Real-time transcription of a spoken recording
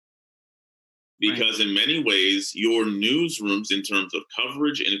Right. because in many ways, your newsrooms, in terms of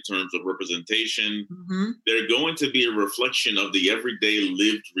coverage and in terms of representation, Hmm. they're going to be a reflection of the everyday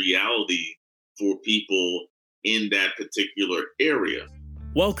lived reality for people in that particular area.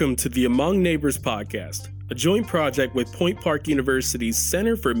 Welcome to the Among Neighbors podcast, a joint project with Point Park University's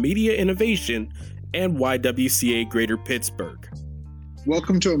Center for Media Innovation and YWCA Greater Pittsburgh.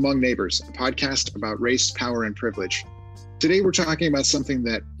 Welcome to Among Neighbors, a podcast about race, power, and privilege. Today we're talking about something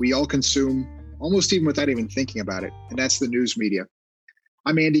that we all consume almost even without even thinking about it, and that's the news media.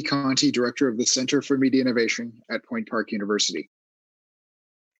 I'm Andy Conti, Director of the Center for Media Innovation at Point Park University.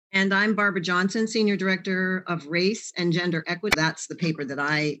 And I'm Barbara Johnson, Senior Director of Race and Gender Equity. That's the paper that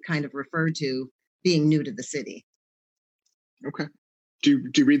I kind of refer to being new to the city. Okay. Do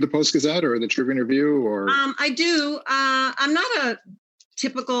you read the Post-Gazette or the Tribune Review? Or I do. I'm not a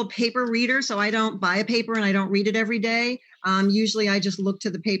typical paper reader, so I don't buy a paper and I don't read it every day. Usually I just look to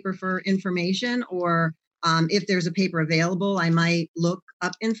the paper for information, or if there's a paper available, I might look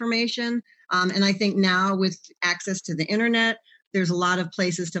up information. And I think now with access to the internet, there's a lot of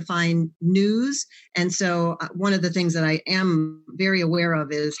places to find news. And so one of the things that I am very aware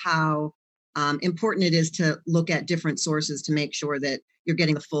of is how important it is to look at different sources to make sure that you're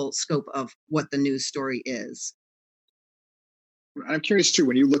getting the full scope of what the news story is. I'm curious too,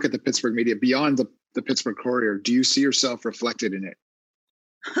 when you look at the Pittsburgh media, beyond the Pittsburgh Courier, do you see yourself reflected in it?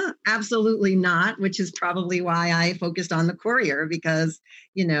 Absolutely not, which is probably why I focused on the Courier, because,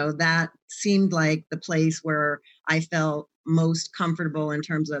 that seemed like the place where I felt most comfortable in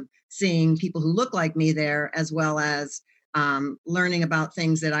terms of seeing people who look like me there, as well as learning about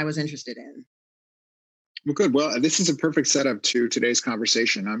things that I was interested in. Well, good. Well, this is a perfect setup to today's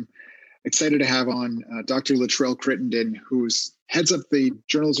conversation. I'm excited to have on Dr. Latrell Crittenden, who's heads up the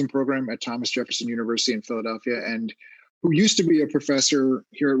journalism program at Thomas Jefferson University in Philadelphia, and who used to be a professor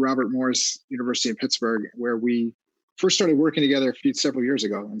here at Robert Morris University in Pittsburgh, where we first started working together several years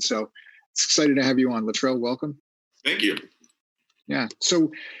ago. And so it's excited to have you on. Latrell, welcome. Thank you. Yeah.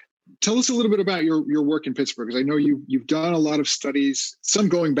 So tell us a little bit about your work in Pittsburgh, because I know you've done a lot of studies, some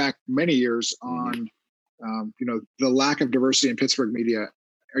going back many years, on the lack of diversity in Pittsburgh media.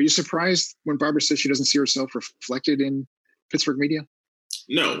 Are you surprised when Barbara says she doesn't see herself reflected in Pittsburgh media?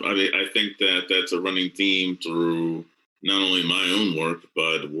 No, I think that that's a running theme through not only my own work,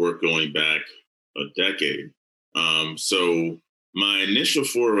 but work going back a decade. So my initial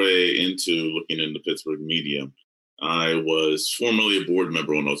foray into looking into Pittsburgh media, I was formerly a board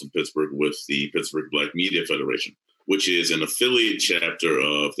member when I was in Pittsburgh with the Pittsburgh Black Media Federation, which is an affiliate chapter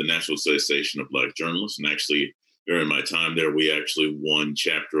of the National Association of Black Journalists. And actually, during my time there, we actually won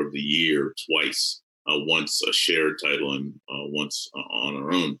Chapter of the Year twice, once a shared title and once on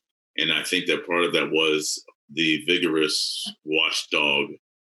our own. And I think that part of that was the vigorous watchdog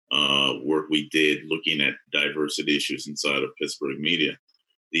work we did looking at diversity issues inside of Pittsburgh media.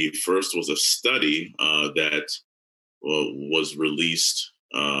 The first was a study that was released,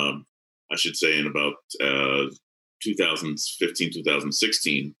 I should say, in about 2015,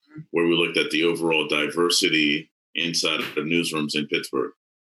 2016, where we looked at the overall diversity inside of newsrooms in Pittsburgh.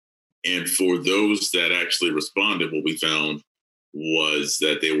 And for those that actually responded, what we found was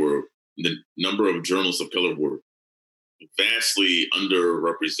that the number of journalists of color were vastly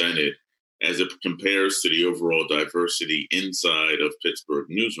underrepresented as it compares to the overall diversity inside of Pittsburgh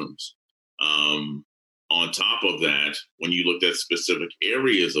newsrooms. On top of that, when you looked at specific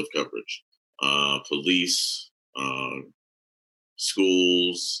areas of coverage, police,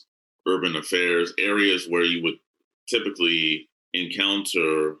 schools, urban affairs, areas where you would typically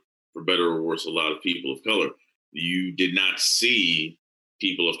encounter, for better or worse, a lot of people of color, you did not see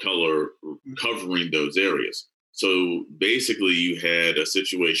people of color covering those areas. So basically, you had a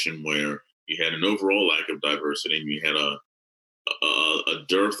situation where you had an overall lack of diversity, and you had a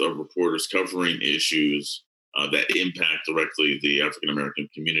dearth of reporters covering issues that impact directly the African American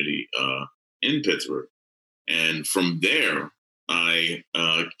community in Pittsburgh. And from there, I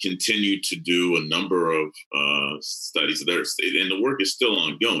continued to do a number of studies there, and the work is still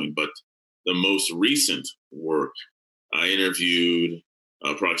ongoing. But the most recent work, I interviewed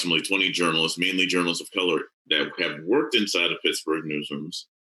approximately 20 journalists, mainly journalists of color, that have worked inside of Pittsburgh newsrooms,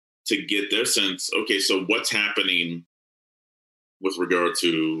 to get their sense, okay, so what's happening with regard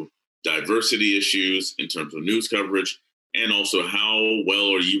to diversity issues in terms of news coverage, and also how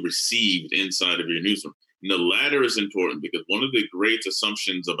well are you received inside of your newsroom? And the latter is important, because one of the great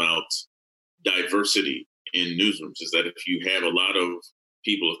assumptions about diversity in newsrooms is that if you have a lot of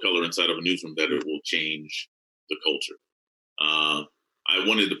people of color inside of a newsroom, that it will change the culture. I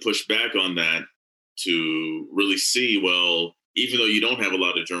wanted to push back on that to really see, well, even though you don't have a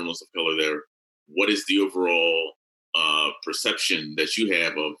lot of journalists of color there, what is the overall perception that you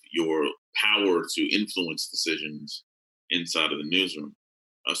have of your power to influence decisions inside of the newsroom.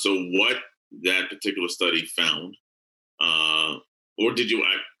 So what that particular study found, or did you?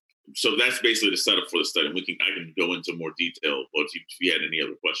 So that's basically the setup for the study. I can go into more detail, but if you had any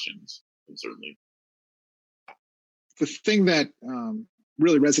other questions, then certainly. The thing that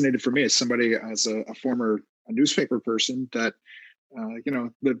really resonated for me as somebody, as a former newspaper person, that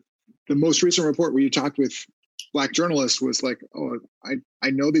the most recent report where you talked with Black journalists was like, oh,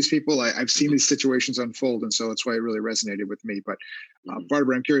 I know these people. I've seen these situations unfold, and so that's why it really resonated with me. But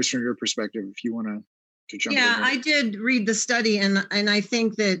Barbara, I'm curious from your perspective if you want to jump in. Yeah, I did read the study, and I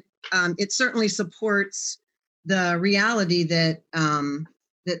think that it certainly supports the reality that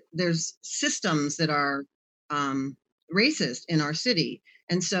that there's systems that are racist in our city,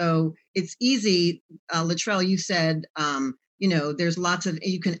 and so it's easy. Latrell, you said there's lots of,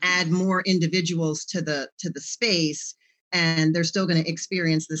 you can add more individuals to the space, and they're still going to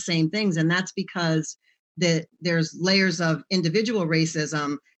experience the same things, and that's because there's layers of individual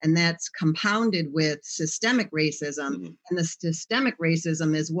racism, and that's compounded with systemic racism. Mm-hmm. And the systemic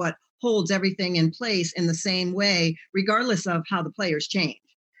racism is what holds everything in place in the same way, regardless of how the players change.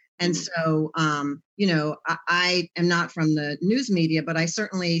 And so, I am not from the news media, but I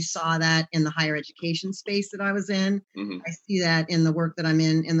certainly saw that in the higher education space that I was in. Mm-hmm. I see that in the work that I'm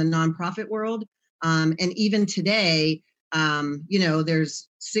in the nonprofit world. And even today, there's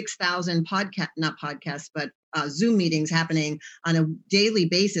 6,000 Zoom meetings happening on a daily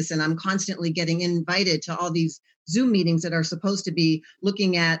basis. And I'm constantly getting invited to all these Zoom meetings that are supposed to be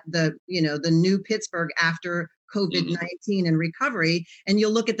looking at the new Pittsburgh after COVID-19 and recovery. And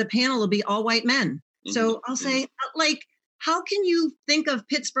you'll look at the panel, it'll be all white men. Mm-hmm. So I'll say, how can you think of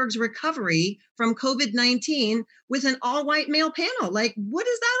Pittsburgh's recovery from COVID-19 with an all white male panel? What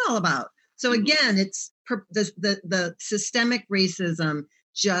is that all about? So again, it's the systemic racism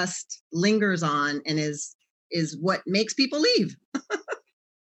just lingers on and is what makes people leave.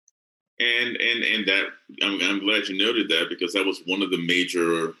 and that I'm glad you noted that, because that was one of the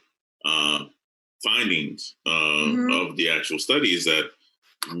major findings of the actual study, is that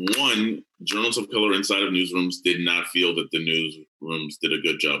one, journalists of color inside of newsrooms did not feel that the newsrooms did a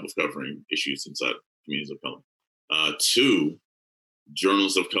good job of covering issues inside communities of color. Two,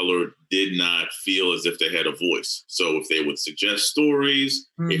 journalists of color did not feel as if they had a voice. So if they would suggest stories,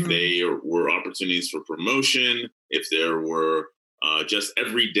 if there were opportunities for promotion, if there were just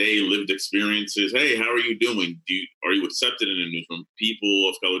everyday lived experiences, hey, how are you doing? Are you accepted in a newsroom? People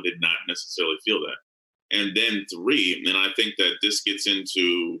of color did not necessarily feel that. And then three, and I think that this gets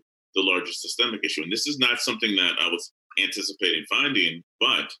into the larger systemic issue, and this is not something that I was anticipating finding,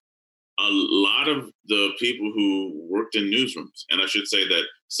 but a lot of the people who worked in newsrooms, and I should say that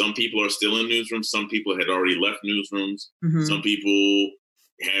some people are still in newsrooms, some people had already left newsrooms, some people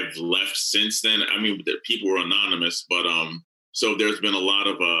have left since then. I mean, people were anonymous, but so there's been a lot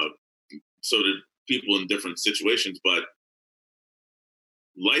of people in different situations, but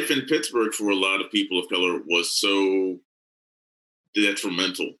life in Pittsburgh for a lot of people of color was so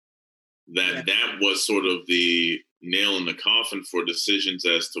detrimental that that was sort of the nail in the coffin for decisions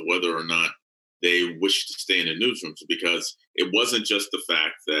as to whether or not they wished to stay in the newsrooms, because it wasn't just the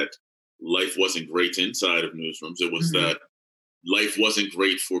fact that life wasn't great inside of newsrooms. It was that life wasn't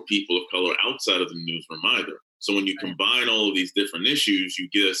great for people of color outside of the newsroom either. So when you combine all of these different issues, you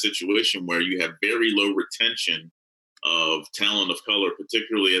get a situation where you have very low retention of talent of color,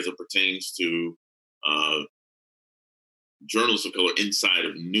 particularly as it pertains to journalists of color inside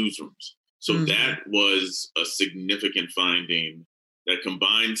of newsrooms. So that was a significant finding that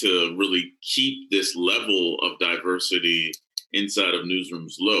combined to really keep this level of diversity inside of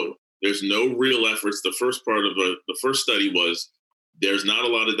newsrooms low. There's no real efforts. The first part of the first study was there's not a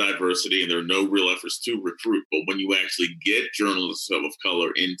lot of diversity and there are no real efforts to recruit. But when you actually get journalists of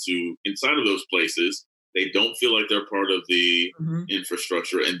color inside of those places, they don't feel like they're part of the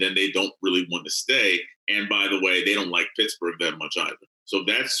infrastructure, and then they don't really want to stay. And by the way, they don't like Pittsburgh that much either. So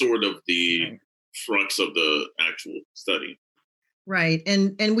that's sort of the crux of the actual study. Right.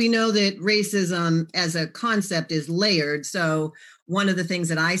 And we know that racism as a concept is layered. So one of the things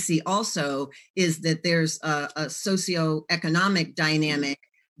that I see also is that there's a socioeconomic dynamic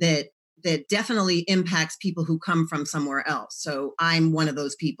that definitely impacts people who come from somewhere else. So I'm one of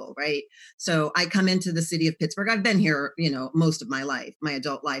those people, right? So I come into the city of Pittsburgh. I've been here, most of my life, my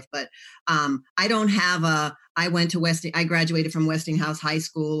adult life, but I don't have I graduated from Westinghouse High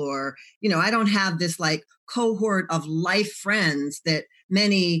School, or, I don't have this like cohort of life friends that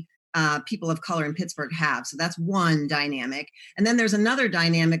many people of color in Pittsburgh have. So that's one dynamic. And then there's another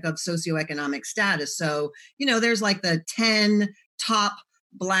dynamic of socioeconomic status. So, there's like the 10 top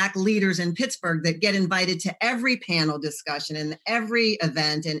Black leaders in Pittsburgh that get invited to every panel discussion and every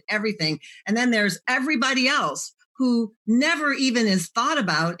event and everything. And then there's everybody else who never even is thought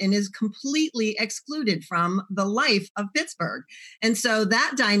about and is completely excluded from the life of Pittsburgh. And so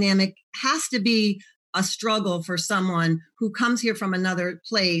that dynamic has to be a struggle for someone who comes here from another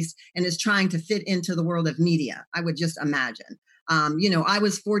place and is trying to fit into the world of media, I would just imagine. I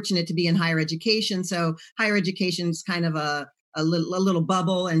was fortunate to be in higher education. So higher education is kind of a little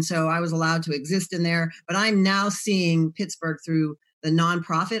bubble. And so I was allowed to exist in there. But I'm now seeing Pittsburgh through the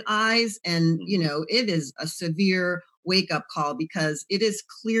nonprofit eyes. And, it is a severe wake up call because it is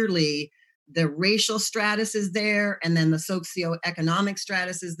clearly the racial stratus is there. And then the socioeconomic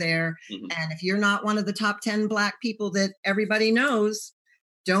stratus is there. Mm-hmm. And if you're not one of the top 10 Black people that everybody knows,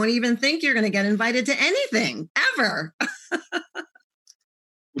 don't even think you're going to get invited to anything ever.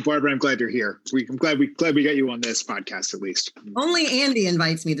 Well, Barbara, I'm glad you're here. I'm glad we got you on this podcast, at least. Only Andy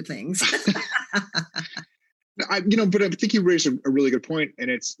invites me to things. But I think you raised a really good point, and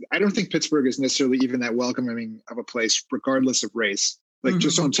I don't think Pittsburgh is necessarily even that welcoming of a place, regardless of race. Like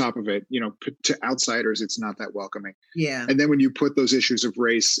just on top of it, to outsiders, it's not that welcoming. Yeah. And then when you put those issues of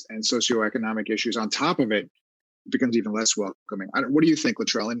race and socioeconomic issues on top of it, it becomes even less welcoming. What do you think,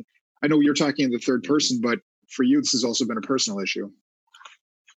 Latrell? And I know you're talking in the third person, but for you, this has also been a personal issue.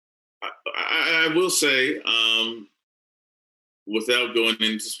 I will say, without going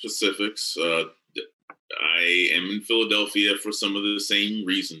into specifics, I am in Philadelphia for some of the same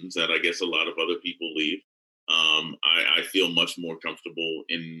reasons that I guess a lot of other people leave. I feel much more comfortable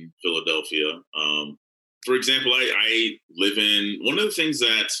in Philadelphia. For example, I live in one of the things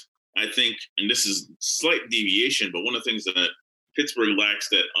that I think, and this is slight deviation, but one of the things that Pittsburgh lacks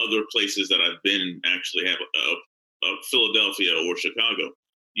that other places that I've been actually have, Philadelphia or Chicago.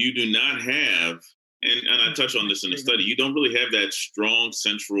 You do not have, and I touch on this in the study, you don't really have that strong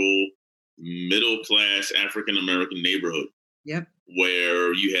central middle-class African-American neighborhood. Yep.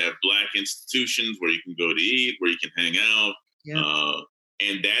 Where you have Black institutions where you can go to eat, where you can hang out. Yep.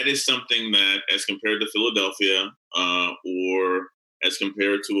 And that is something that, as compared to Philadelphia or as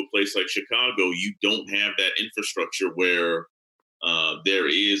compared to a place like Chicago, you don't have that infrastructure where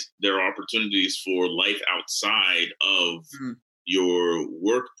there are opportunities for life outside of your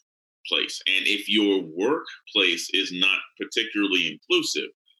workplace. And if your workplace is not particularly inclusive,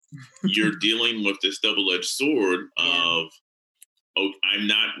 you're dealing with this double-edged sword of, I'm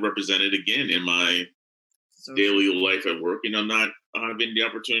not represented again in my daily life at work, and I'm not having the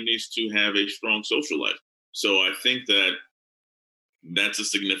opportunities to have a strong social life. So I think that that's a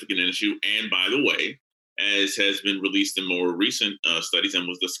significant issue. And by the way, as has been released in more recent studies and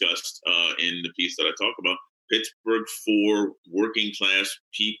was discussed in the piece that I talk about, Pittsburgh for working class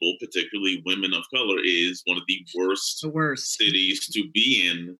people, particularly women of color, is one of the worst cities to be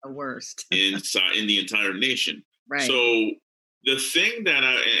in. The worst. in the entire nation. Right. So the thing that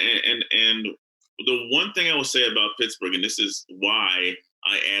and the one thing I will say about Pittsburgh, and this is why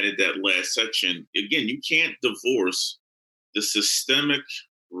I added that last section, again, you can't divorce the systemic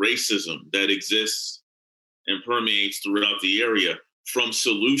racism that exists and permeates throughout the area from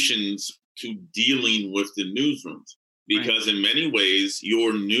solutions to dealing with the newsrooms. Because in many ways,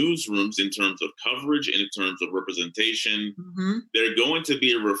 your newsrooms, in terms of coverage and in terms of representation, they're going to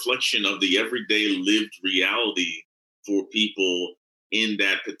be a reflection of the everyday lived reality for people in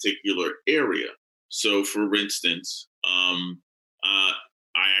that particular area. So, for instance,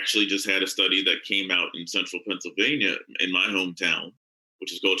 I actually just had a study that came out in central Pennsylvania, in my hometown,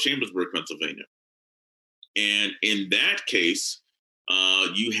 which is called Chambersburg, Pennsylvania. And in that case,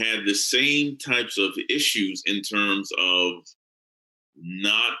 you had the same types of issues in terms of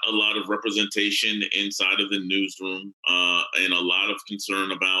not a lot of representation inside of the newsroom, and a lot of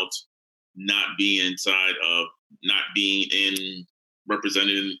concern about not being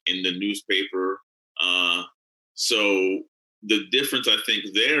represented in the newspaper. So the difference, I think,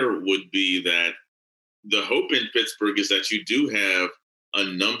 there would be that the hope in Pittsburgh is that you do have a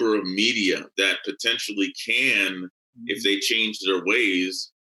number of media that potentially can, if they change their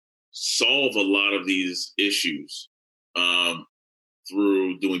ways, solve a lot of these issues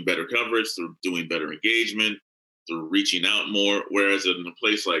through doing better coverage, through doing better engagement, through reaching out more. Whereas in a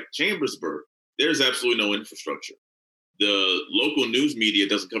place like Chambersburg, there's absolutely no infrastructure. The local news media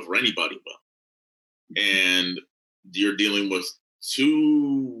doesn't cover anybody well. And you're dealing with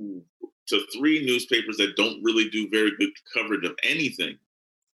 2 to 3 newspapers that don't really do very good coverage of anything,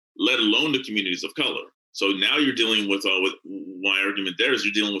 let alone the communities of color. So now you're dealing with my argument there is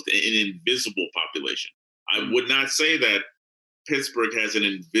you're dealing with an invisible population. I would not say that Pittsburgh has an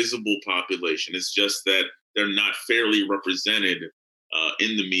invisible population. It's just that they're not fairly represented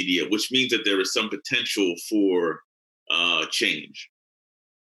in the media, which means that there is some potential for change.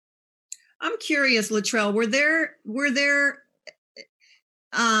 I'm curious, Latrell,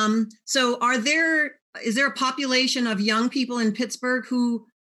 is there a population of young people in Pittsburgh who,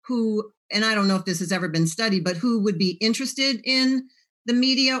 and I don't know if this has ever been studied, but who would be interested in the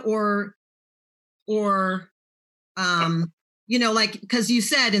media or like, because you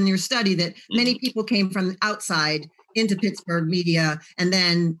said in your study that many people came from outside into Pittsburgh media and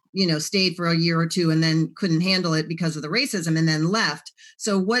then, stayed for a year or two and then couldn't handle it because of the racism and then left.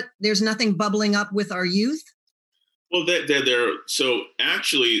 So there's nothing bubbling up with our youth? Well, so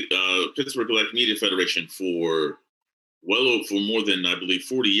actually, Pittsburgh Electric Media Federation for more than, I believe,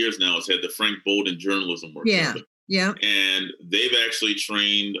 40 years now has had the Frank Bolden Journalism Workshop. Yeah. And they've actually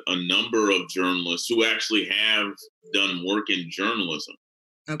trained a number of journalists who actually have done work in journalism.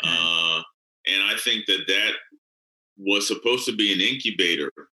 Okay. And I think that was supposed to be an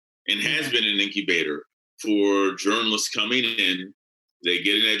incubator and has been an incubator for journalists coming in. They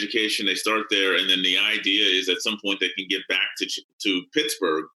get an education, they start there, and then the idea is at some point they can get back to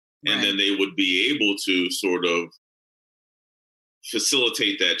Pittsburgh, and then they would be able to sort of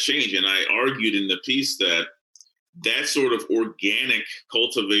facilitate that change. And I argued in the piece that sort of organic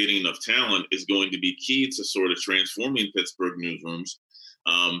cultivating of talent is going to be key to sort of transforming Pittsburgh newsrooms,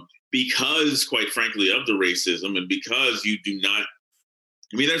 because, quite frankly, of the racism, and because you do not,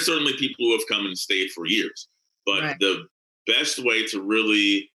 there's certainly people who have come and stayed for years, but the best way to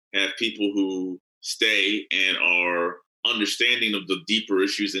really have people who stay and are understanding of the deeper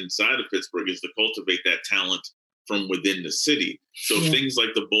issues inside of Pittsburgh is to cultivate that talent from within the city. So things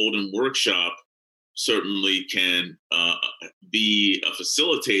like the Bolden Workshop certainly can be a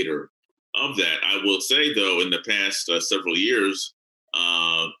facilitator of that. I will say, though, in the past several years,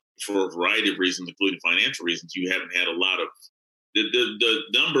 for a variety of reasons, including financial reasons, you haven't had a lot of the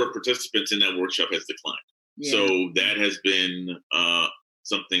number of participants in that workshop has declined. Yeah. So that has been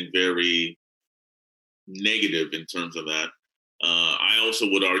something very negative in terms of that. I also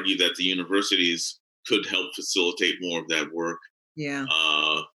would argue that the universities could help facilitate more of that work. Yeah.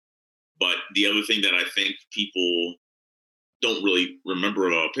 But the other thing that I think people don't really remember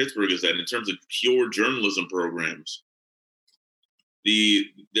about Pittsburgh is that in terms of pure journalism programs,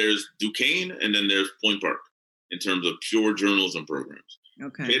 there's Duquesne and then there's Point Park in terms of pure journalism programs.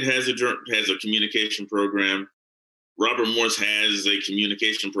 Okay. Pitt has a communication program. Robert Morris has a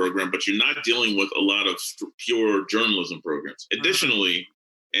communication program, but you're not dealing with a lot of pure journalism programs. Additionally,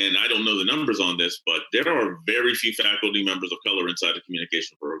 and I don't know the numbers on this, but there are very few faculty members of color inside the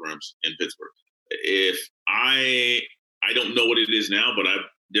communication programs in Pittsburgh. If I don't know what it is now, but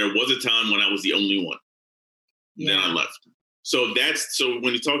there was a time when I was the only one. Then I left. So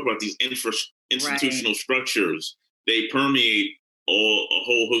when you talk about these institutional structures, they permeate a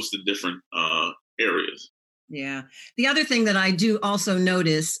whole host of different areas. Yeah. The other thing that I do also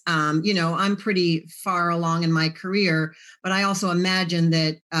notice, I'm pretty far along in my career, but I also imagine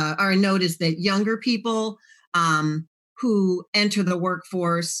that, or notice that younger people who enter the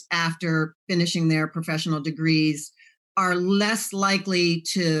workforce after finishing their professional degrees are less likely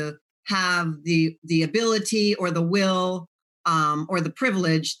to have the ability or the will or the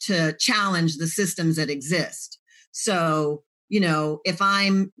privilege to challenge the systems that exist. So, if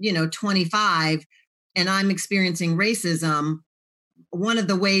I'm, 25 and I'm experiencing racism, one of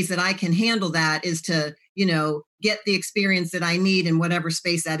the ways that I can handle that is to, get the experience that I need in whatever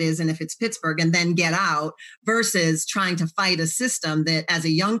space that is. And if it's Pittsburgh, and then get out versus trying to fight a system that as a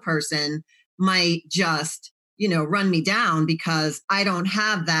young person might just, run me down because I don't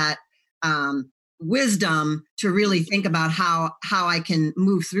have that wisdom to really think about how I can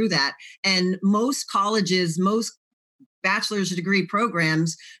move through that. And most colleges, most bachelor's degree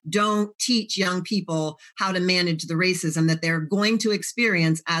programs don't teach young people how to manage the racism that they're going to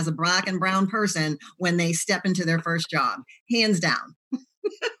experience as a Black and brown person when they step into their first job, hands down.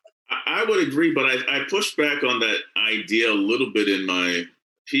 I would agree, but I pushed back on that idea a little bit in my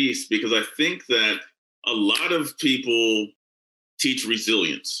piece because I think that a lot of people teach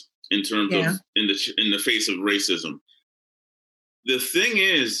resilience in terms of in the face of racism. The thing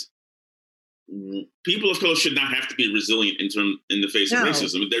is, people of color should not have to be resilient in the face of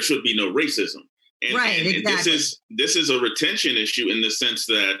racism. There should be no racism. And exactly. This is a retention issue in the sense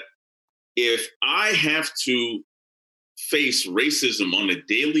that if I have to face racism on a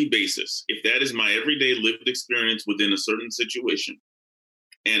daily basis, if that is my everyday lived experience within a certain situation,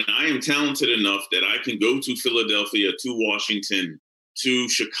 And I am talented enough that I can go to Philadelphia, to Washington, to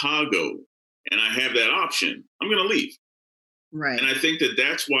Chicago, and I have that option, I'm going to leave. Right. And I think that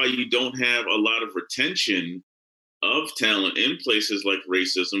that's why you don't have a lot of retention of talent in places like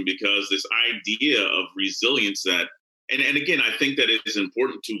racism, because this idea of resilience that, and again, I think that it is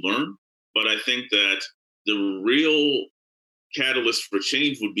important to learn, but I think that the real catalyst for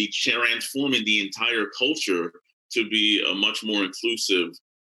change would be transforming the entire culture to be a much more inclusive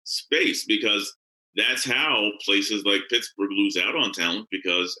space, because that's how places like Pittsburgh lose out on talent,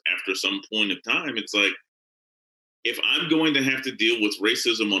 because after some point of time, it's like, if I'm going to have to deal with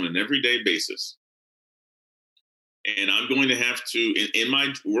racism on an everyday basis, and I'm going to have to, in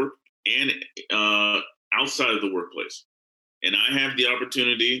my work and outside of the workplace, and I have the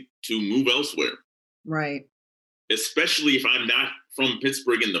opportunity to move elsewhere, Right. especially if I'm not from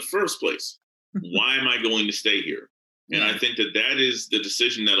Pittsburgh in the first place, why am I going to stay here? And I think that that is the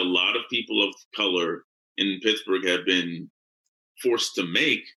decision that a lot of people of color in Pittsburgh have been forced to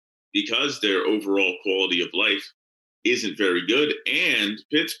make, because their overall quality of life isn't very good. And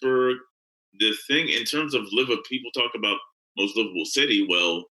Pittsburgh, the thing in terms of people talk about most livable city.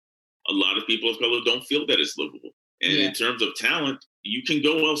 Well, a lot of people of color don't feel that it's livable. And in terms of talent, you can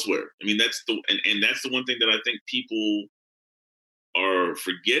go elsewhere. I mean, that's and that's the one thing that I think people are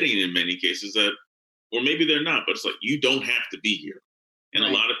forgetting in many cases, that, or maybe they're not, but it's like, you don't have to be here. And a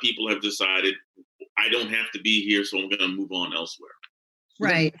lot of people have decided, I don't have to be here, so I'm going to move on elsewhere.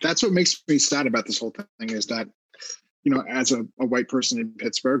 Right. That's what makes me sad about this whole thing, is that, as a white person in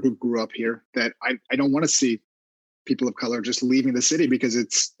Pittsburgh who grew up here, that I don't want to see people of color just leaving the city because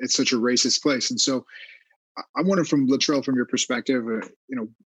it's such a racist place. And so I wonder, from Latrell, from your perspective,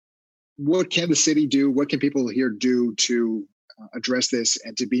 what can the city do? What can people here do to address this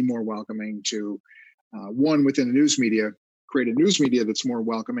and to be more welcoming, to one, within the news media, create a news media that's more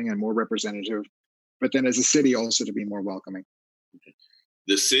welcoming and more representative, but then as a city also to be more welcoming?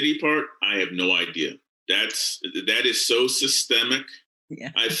 The city part, I have no idea. That is so systemic.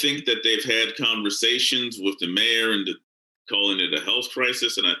 Yeah. I think that they've had conversations with the mayor and calling it a health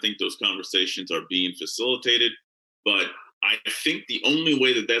crisis, and I think those conversations are being facilitated. But I think the only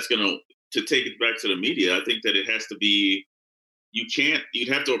way that that's going to take it back to the media, I think that it has to be, you'd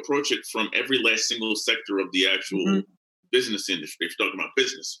have to approach it from every last single sector of the actual business industry. If you're talking about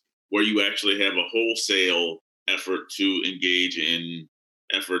business, where you actually have a wholesale effort to engage in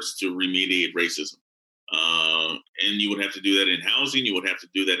efforts to remediate racism. And you would have to do that in housing. You would have to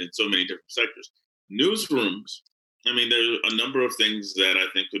do that in so many different sectors. Newsrooms, I mean, there are a number of things that I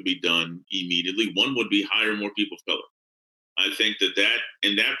think could be done immediately. One would be hire more people of color. I think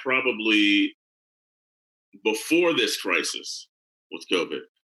that probably, before this crisis with COVID,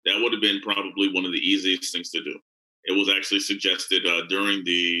 that would have been probably one of the easiest things to do. It was actually suggested during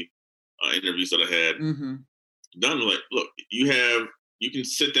the interviews that I had done. Like, look, you can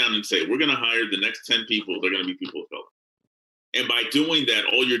sit down and say, we're going to hire the next 10 people. They're going to be people of color. And by doing that,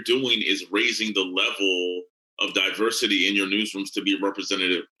 all you're doing is raising the level of diversity in your newsrooms to be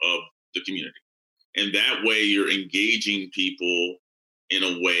representative of the community. And that way you're engaging people in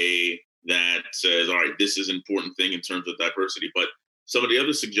a way that says, all right, this is an important thing in terms of diversity. But some of the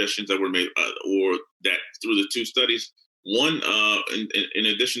other suggestions that were made, or that through the two studies, one, in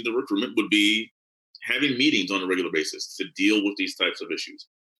addition to recruitment, would be having meetings on a regular basis to deal with these types of issues.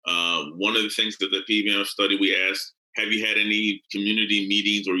 One of the things that the PBMF study, we asked, have you had any community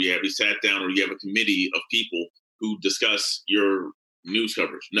meetings, or you sat down, or you have a committee of people who discuss your news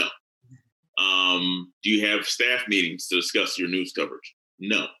coverage? No. Do you have staff meetings to discuss your news coverage?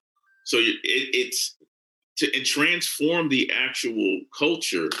 No. So it's to transform the actual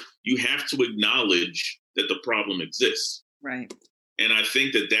culture, you have to acknowledge that the problem exists. Right. And I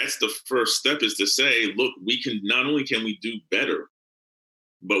think that that's the first step, is to say, look, not only can we do better,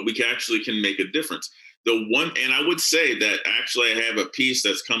 but we can make a difference. And I would say that actually I have a piece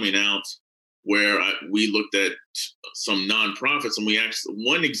that's coming out where we looked at some nonprofits, and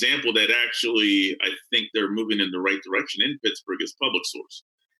one example that actually I think they're moving in the right direction in Pittsburgh is Public Source.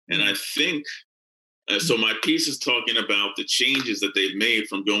 And I think, so my piece is talking about the changes that they've made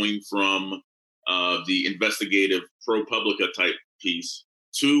from going from the investigative ProPublica type piece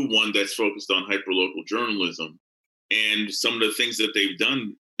to one that's focused on hyperlocal journalism, and some of the things that they've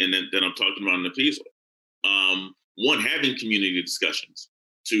done, and that I'm talking about in the piece. One, having community discussions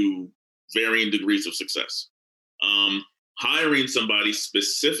to varying degrees of success. Hiring somebody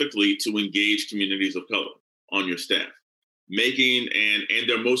specifically to engage communities of color on your staff. Making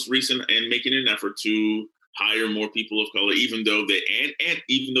their most recent, and making an effort to hire more people of color, even though they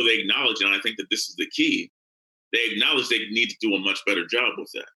acknowledge, and I think that this is the key, they acknowledge they need to do a much better job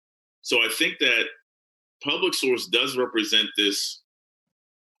with that. So I think that Public Source does represent this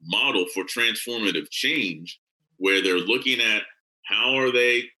model for transformative change, where they're looking at how are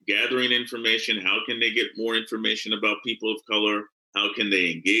they gathering information, how can they get more information about people of color, how can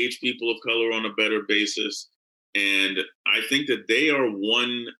they engage people of color on a better basis. And I think that they are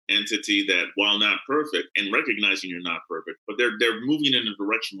one entity that, while not perfect, and recognizing you're not perfect, but they're moving in a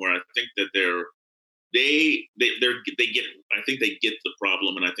direction where I think that they get the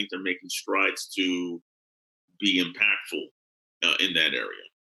problem, and I think they're making strides to be impactful in that area.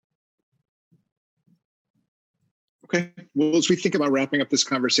 Okay. Well, as we think about wrapping up this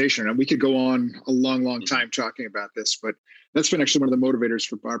conversation, and we could go on a long time talking about this, but that's been actually one of the motivators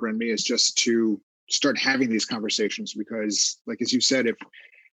for Barbara and me, is just to start having these conversations, because, like, as you said,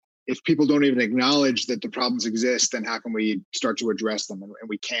 if people don't even acknowledge that the problems exist, then how can we start to address them? And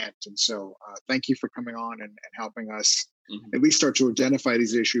we can't. And so thank you for coming on and helping us at least start to identify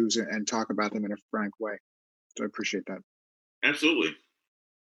these issues and talk about them in a frank way. So I appreciate that. Absolutely.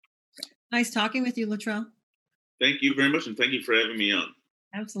 Nice talking with you, Latrell. Thank you very much. And thank you for having me on.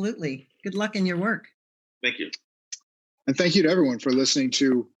 Absolutely. Good luck in your work. Thank you. And thank you to everyone for listening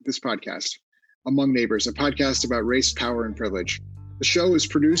to this podcast, Among Neighbors, a podcast about race, power, and privilege. The show is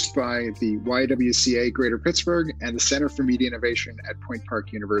produced by the YWCA Greater Pittsburgh and the Center for Media Innovation at Point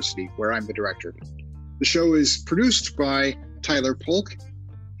Park University, where I'm the director. The show is produced by Tyler Polk.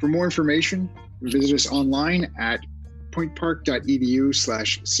 For more information, visit us online at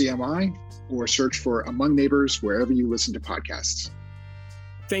pointpark.edu/CMI or search for Among Neighbors wherever you listen to podcasts.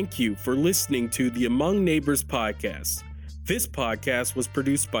 Thank you for listening to the Among Neighbors podcast. This podcast was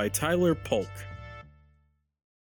produced by Tyler Polk.